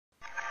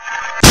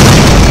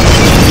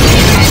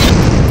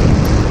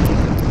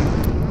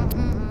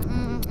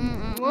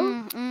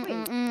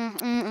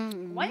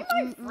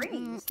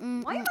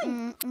this? Why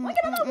can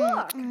I not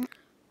walk?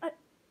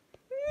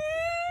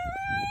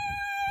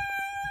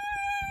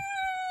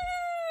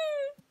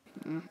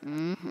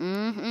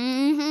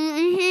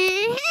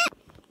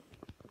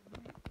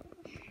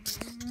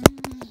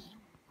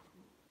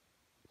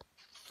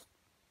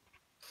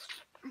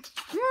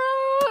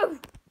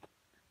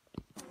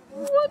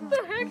 What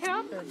the heck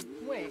happened?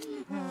 Wait,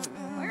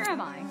 where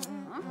am I?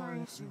 Huh?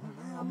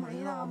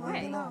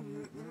 Wait.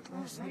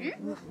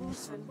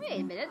 Wait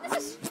a minute, this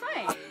is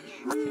strange.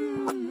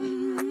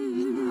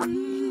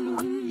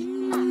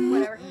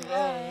 Whatever.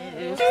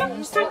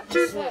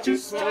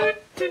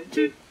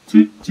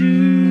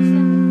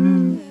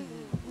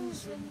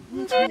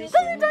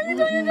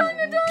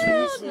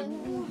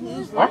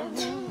 What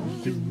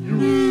do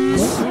you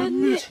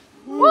want?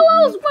 Well,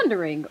 I was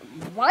wondering,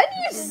 why do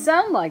you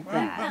sound like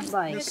that?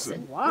 Like,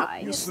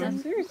 why? I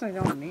seriously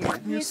don't need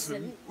it.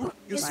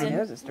 My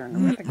nose is starting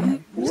to rip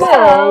again.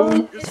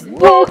 Well,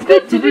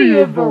 welcome to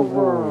the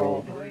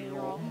overworld.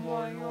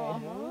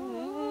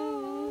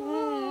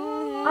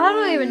 I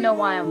don't even know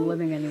why I'm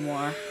living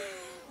anymore.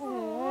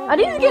 I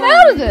need to get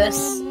out of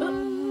this!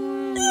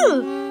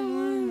 Ew.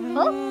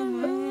 Huh?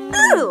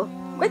 Ew!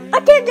 Wait, I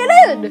can't get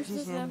in!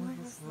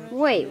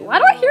 Wait, why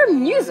do I hear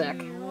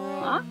music?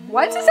 Huh?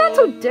 Why does it sound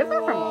so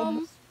different from all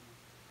this?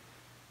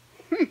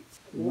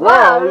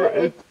 Well,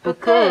 it's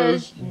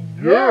because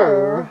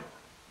you're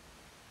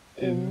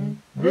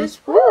in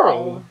this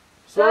world,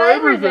 so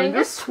everything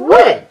is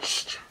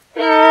switched.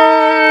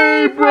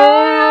 Hey,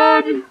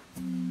 Brian!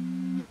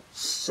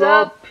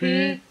 Sup,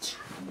 Pete?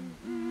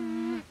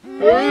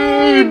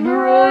 Hey,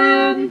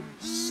 Brian!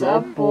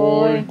 Sup,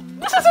 boy?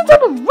 This is some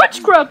type of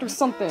witchcraft or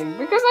something,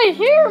 because I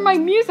hear my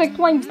music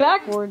playing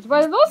backwards,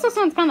 but it also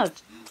sounds kind of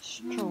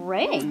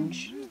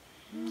strange.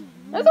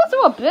 There's also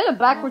a bit of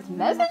backwards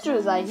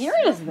messages I hear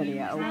in this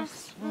video.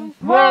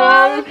 Well,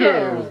 I don't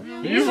care.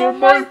 These are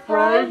my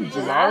friends,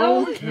 and I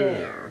don't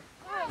care.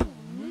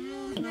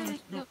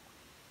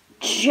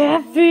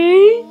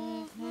 Jeffy?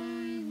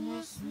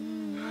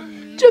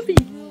 Jeffy!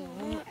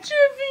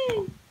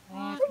 Jeffy!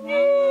 Are you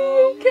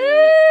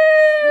okay?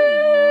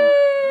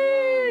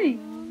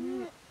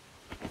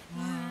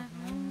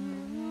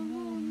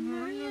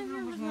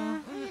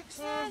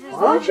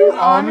 What would you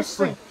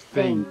honestly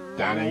think,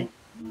 Danny?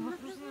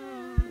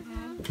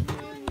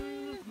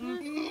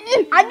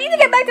 I need to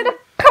get back to the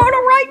corner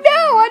right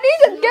now! I need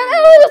to get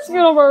out of this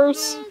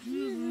universe!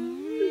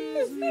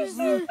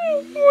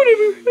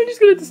 Whatever, I'm just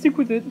gonna have to stick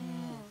with it.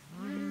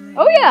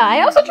 Oh yeah,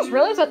 I also just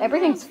realized that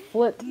everything's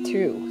flipped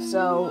too,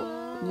 so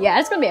yeah,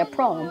 it's gonna be a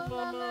problem.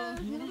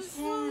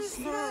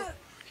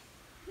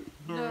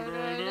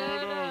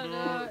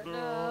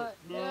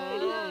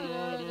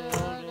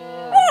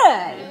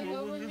 Hey!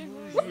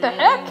 What the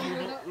heck?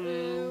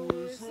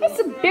 It's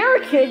a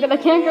barricade that I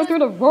can't go through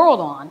the world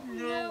on.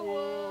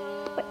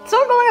 But so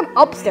I'm going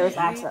up upstairs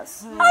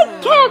access. I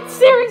can't,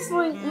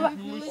 seriously!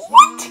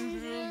 What?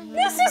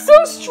 This is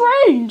so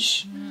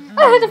strange!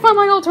 I had to find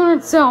my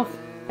alternate self.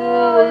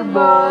 Oh,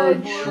 my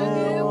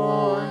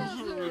choice.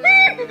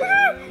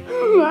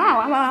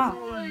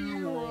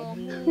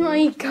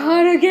 I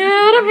gotta get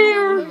out of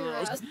here!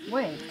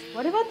 Wait,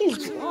 what about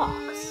these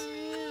blocks?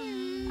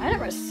 I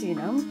never seen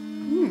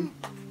them.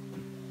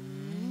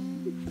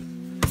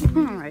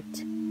 Alright.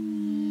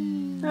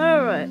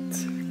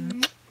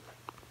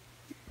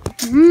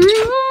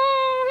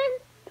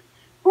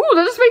 Ooh,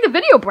 let's just make the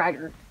video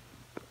brighter.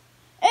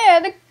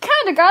 And it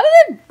kinda got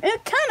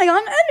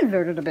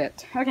uninverted a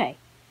bit. Okay.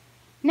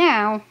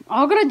 Now,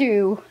 all I gotta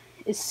do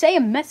is say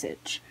a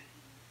message.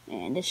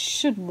 And this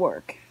should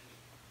work.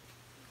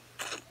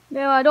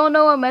 Now, I don't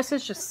know what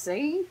message to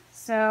say,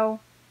 so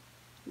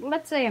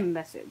let's say a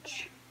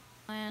message.